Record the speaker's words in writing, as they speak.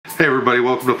Hey everybody,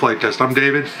 welcome to Flight Test. I'm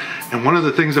David, and one of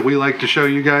the things that we like to show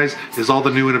you guys is all the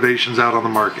new innovations out on the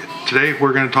market. Today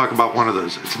we're going to talk about one of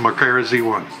those. It's a Makera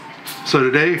Z1. So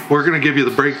today we're going to give you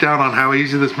the breakdown on how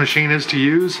easy this machine is to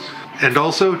use, and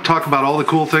also talk about all the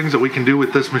cool things that we can do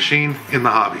with this machine in the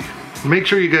hobby. Make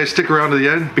sure you guys stick around to the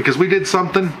end because we did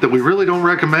something that we really don't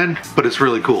recommend, but it's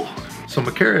really cool. So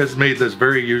Makera has made this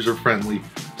very user-friendly.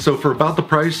 So for about the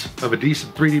price of a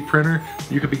decent 3D printer,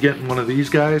 you could be getting one of these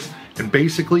guys, and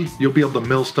basically you'll be able to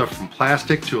mill stuff from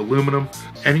plastic to aluminum.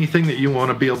 Anything that you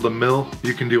want to be able to mill,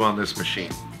 you can do on this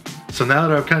machine. So now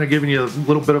that I've kind of given you a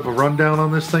little bit of a rundown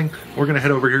on this thing, we're going to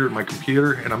head over here to my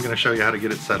computer and I'm going to show you how to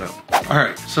get it set up.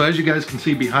 Alright, so as you guys can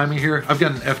see behind me here, I've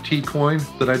got an FT coin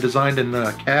that I designed in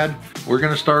CAD. We're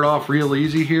going to start off real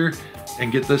easy here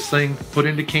and get this thing put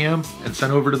into cam and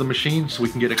sent over to the machine so we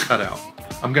can get it cut out.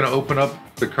 I'm going to open up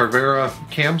the Carvera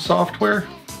cam software.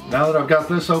 Now that I've got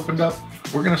this opened up,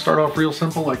 we're going to start off real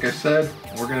simple like I said.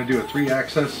 We're going to do a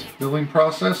 3-axis milling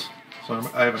process. So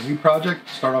I have a new project,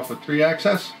 start off with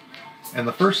 3-axis. And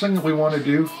the first thing that we want to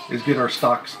do is get our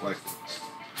stock selected.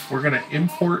 We're going to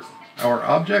import our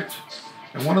object.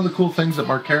 And one of the cool things that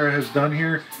Makera has done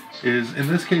here is, in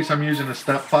this case I'm using a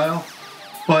step file,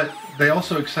 but they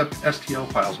also accept STL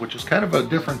files, which is kind of a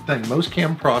different thing. Most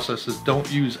cam processes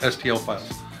don't use STL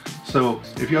files. So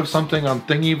if you have something on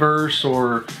Thingiverse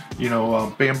or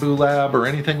Bamboo Lab or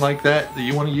anything like that that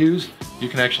you want to use, you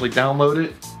can actually download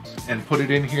it and put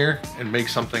it in here and make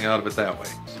something out of it that way.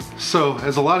 So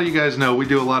as a lot of you guys know, we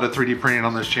do a lot of 3D printing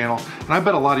on this channel, and I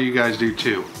bet a lot of you guys do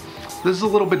too. This is a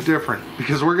little bit different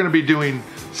because we're going to be doing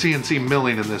CNC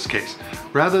milling in this case.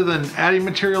 Rather than adding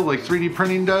material like 3D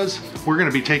printing does, we're going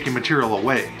to be taking material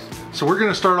away. So we're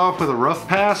going to start off with a rough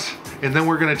pass, and then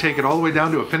we're going to take it all the way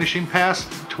down to a finishing pass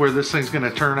to where this thing's going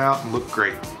to turn out and look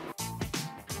great.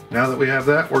 Now that we have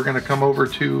that, we're going to come over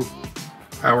to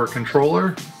our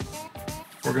controller.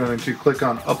 We're going to click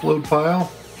on Upload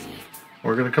File.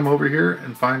 We're going to come over here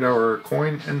and find our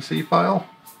coin NC file.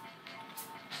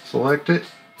 Select it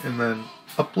and then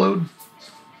upload.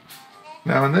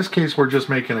 Now in this case we're just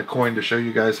making a coin to show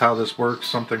you guys how this works,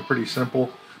 something pretty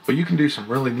simple, but you can do some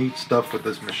really neat stuff with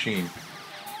this machine.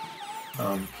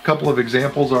 A couple of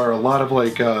examples are a lot of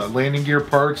landing gear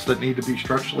parts that need to be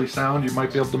structurally sound you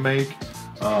might be able to make,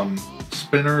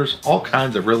 spinners, all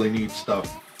kinds of really neat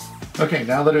stuff. Okay,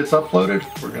 now that it's uploaded,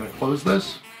 we're going to close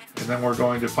this, and then we're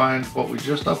going to find what we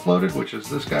just uploaded, which is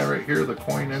this guy right here, the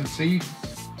coin NC.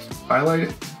 Highlight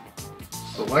it,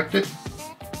 select it,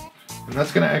 and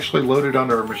that's going to actually load it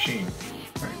onto our machine.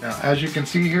 Right, now as you can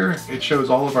see here, it shows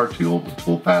all of our tool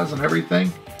paths and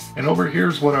everything, and over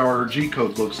here's what our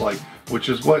G-code looks like, which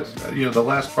is what the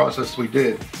last process we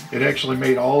did. It actually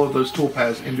made all of those tool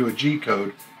paths into a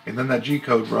G-code, and then that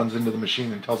G-code runs into the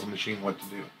machine and tells the machine what to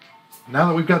do. Now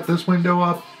that we've got this window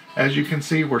up, as you can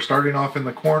see, we're starting off in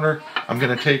the corner. I'm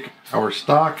going to take our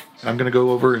stock and I'm going to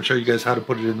go over and show you guys how to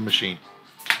put it in the machine.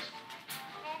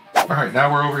 Alright,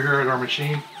 now we're over here at our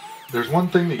machine. There's one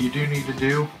thing that you do need to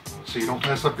do so you don't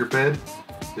mess up your bed,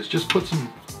 is just put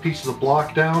some pieces of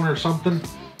block down or something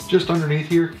just underneath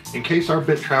here. In case our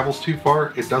bit travels too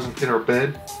far, it doesn't hit our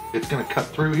bed. It's going to cut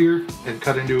through here and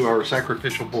cut into our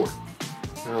sacrificial board.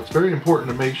 Now it's very important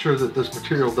to make sure that this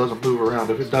material doesn't move around.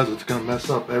 If it does, it's going to mess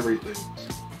up everything.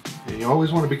 And you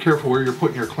always want to be careful where you're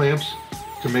putting your clamps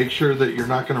to make sure that you're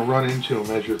not going to run into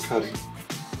them as you're cutting.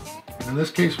 And in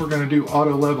this case, we're going to do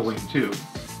auto leveling too.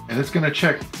 And it's going to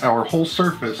check our whole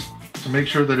surface to make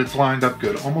sure that it's lined up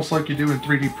good, almost like you do in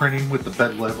 3D printing with the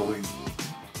bed leveling.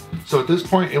 So at this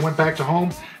point, it went back to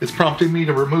home. It's prompting me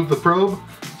to remove the probe.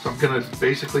 So I'm going to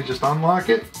basically just unlock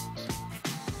it.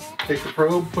 Take the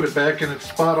probe, put it back in its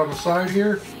spot on the side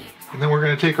here, and then we're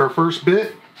going to take our first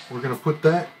bit, we're going to put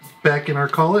that back in our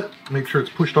collet, make sure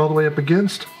it's pushed all the way up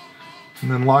against, and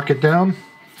then lock it down.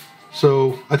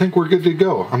 So I think we're good to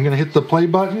go. I'm going to hit the play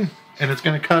button, and it's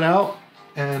going to cut out,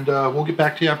 and we'll get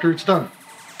back to you after it's done.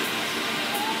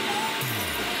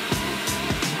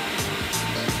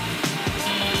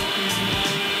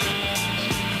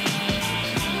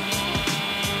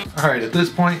 Alright, at this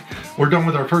point, we're done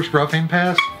with our first roughing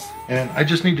pass. And I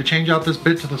just need to change out this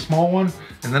bit to the small one,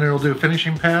 and then it'll do a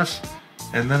finishing pass,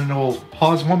 and then it'll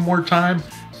pause one more time,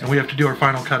 and we have to do our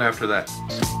final cut after that.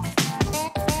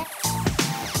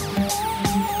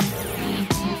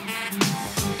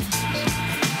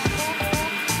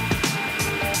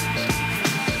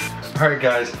 Alright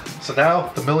guys, so now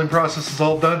the milling process is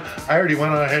all done. I already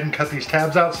went on ahead and cut these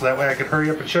tabs out so that way I could hurry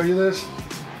up and show you this,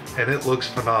 and it looks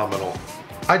phenomenal.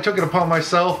 I took it upon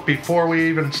myself before we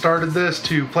even started this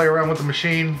to play around with the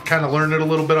machine, kind of learn it a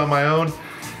little bit on my own,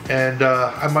 and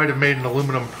I might have made an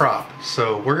aluminum prop.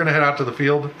 So we're gonna head out to the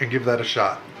field and give that a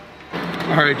shot.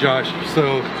 All right, Josh,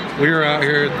 so we are out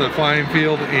here at the flying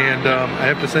field, and I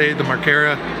have to say the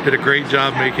Makera did a great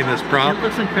job making this prop. It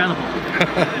looks incredible.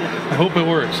 I hope it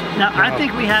works. Now, I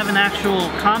think we have an actual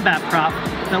combat prop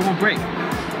that won't break.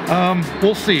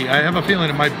 We'll see. I have a feeling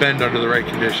it might bend under the right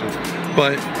conditions,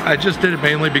 but I just did it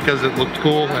mainly because it looked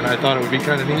cool and I thought it would be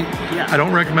kind of neat. Yeah. I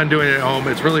don't recommend doing it at home.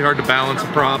 It's really hard to balance a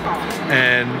prop,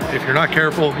 and if you're not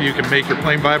careful, you can make your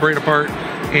plane vibrate apart.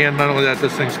 And not only that,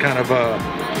 this thing's kind of a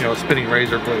spinning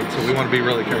razor blade, so we want to be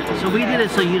really careful. So we did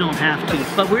it so you don't have to.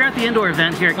 But we're at the indoor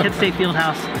event here at Kent State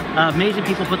Fieldhouse. Amazing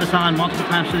people put this on multiple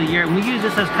times through the year, and we use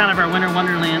this as kind of our winter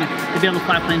wonderland to be able to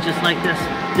fly planes just like this.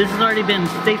 This has already been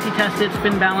safety tested,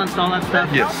 spin balanced, all that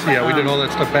stuff. Yes, yeah, we did all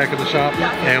that stuff back at the shop,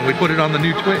 and we put it on the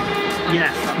new Twig.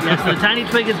 Yes, yes. So the tiny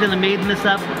Twig is going to maiden this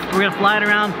up. We're going to fly it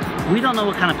around. We don't know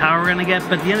what kind of power we're going to get,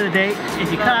 but at the end of the day,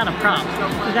 if you cut out a prop,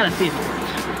 you got to see if it works.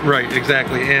 Right,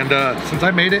 exactly. And since I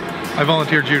made it, I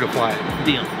volunteered you to fly it.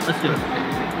 Deal. Let's do it.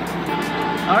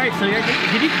 All right, so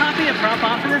did you copy a prop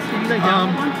off of this? Did you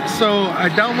download one? So I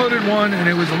downloaded one, and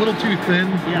it was a little too thin.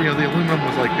 Yeah. The aluminum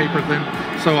was like paper thin.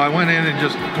 So I went in and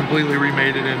just completely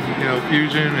remade it in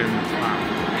Fusion and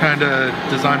kind of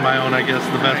designed my own, I guess,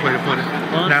 the best way to put it.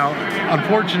 Well, now,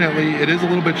 unfortunately, it is a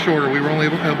little bit shorter. We were only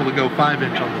able to go 5"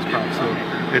 on this prop, so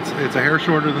it's a hair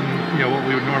shorter than what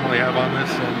we would normally have on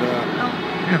this. And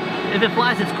yeah. If it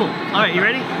flies, it's cool. All right, you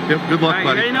ready? Yep. Good luck, all right,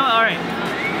 buddy. You ready? No. All right.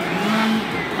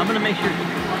 I'm gonna make sure.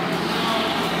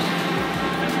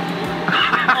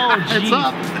 Oh, geez. It's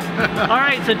up. All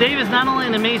right, so Dave is not only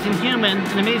an amazing human,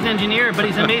 an amazing engineer, but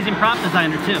he's an amazing prop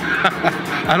designer too.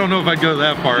 I don't know if I'd go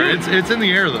that far. Dude, it's in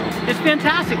the air though. It's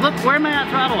fantastic. Look, where am I at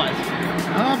throttle-wise?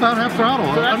 About half throttle,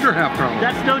 So under half throttle.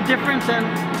 That's no different than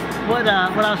what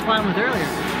I was flying with earlier.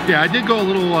 Yeah, I did go a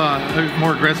little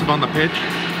more aggressive on the pitch.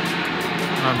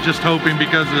 I'm just hoping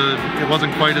because it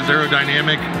wasn't quite as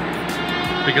aerodynamic,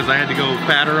 because I had to go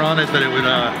fatter on it, that it would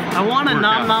I want to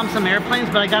nom some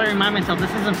airplanes, but I got to remind myself this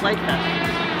isn't Flite Fest.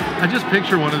 I just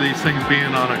picture one of these things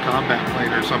being on a combat plane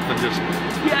or something, just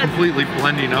completely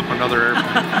blending up another airplane.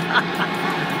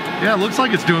 Yeah, it looks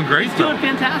like it's doing great though. It's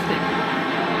doing fantastic.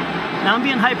 Now I'm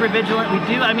being hyper vigilant.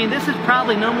 This is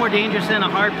probably no more dangerous than a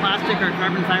hard plastic or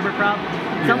carbon fiber prop.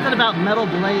 Something about metal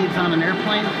blades on an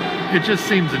airplane. It just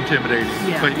seems intimidating.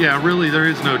 Yeah. But yeah, really there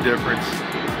is no difference.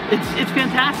 It's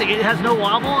fantastic. It has no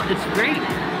wobble. It's great.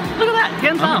 Look at that.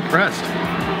 Hands I'm up. impressed.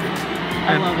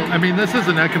 I love it. I mean, this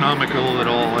isn't economical at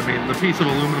all. I mean, the piece of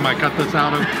aluminum I cut this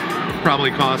out of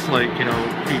probably cost like,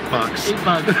 $8.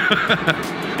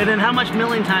 $8. And then how much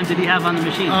milling time did he have on the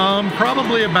machine?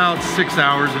 Probably about 6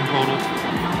 hours in total.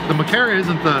 The Makera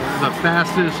isn't the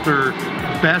fastest or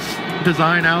best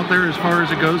design out there as far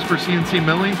as it goes for CNC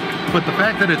milling, but the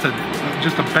fact that it's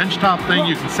just a benchtop thing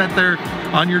you can set there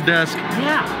on your desk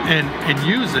and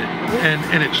use it,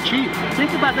 and it's cheap.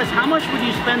 Think about this. How much would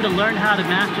you spend to learn how to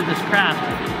master this craft?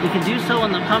 You can do so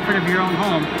in the comfort of your own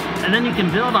home, and then you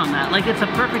can build on that. Like, it's a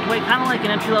perfect way, kind of like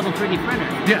an entry-level 3D printer.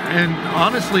 Yeah, and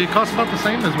honestly, it costs about the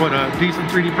same as what a decent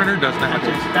 3D printer does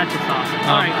nowadays. That's just awesome.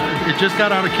 All right. It just got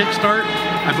out of Kickstart.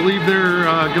 I believe they're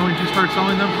going to start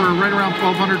selling them for right around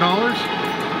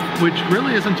 $1,200, which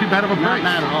really isn't too bad of a price.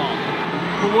 Not bad at all.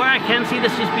 But where I can see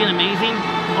this just being amazing,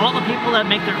 all the people that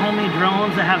make their homemade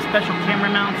drones that have special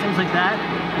camera mounts, things like that,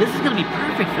 this is going to be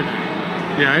perfect for them.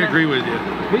 Yeah, I agree with you.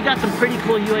 We got some pretty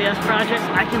cool UAS projects.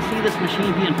 I can see this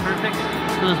machine being perfect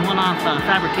for those one-off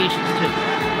fabrications too.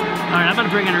 All right, I'm going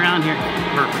to bring it around here.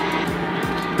 Perfect.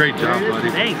 Great job, buddy.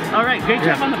 Thanks. All right, great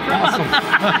job on the prop. Awesome.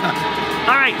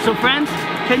 All right, so friends,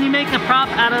 can you make a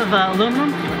prop out of aluminum?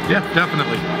 Yeah,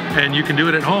 definitely. And you can do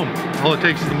it at home. All it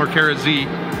takes is the Makera Z1.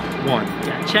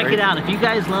 Yeah, check it out. If you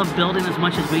guys love building as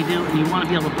much as we do and you want to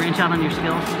be able to branch out on your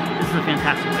skills, this is a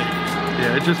fantastic way to do it.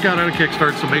 Yeah, it just got out of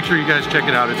Kickstart, so make sure you guys check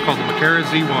it out. It's called the Makera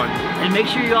Z1. And make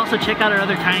sure you also check out our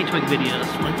other Tiny Twig videos,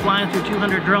 like flying through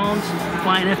 200 drones,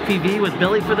 flying FPV with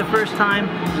Billy for the first time,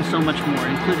 and so much more,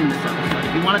 including this episode.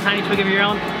 If you want a Tiny Twig of your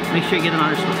own, make sure you get an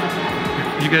honor school.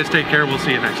 You guys take care. We'll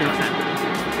see you next time.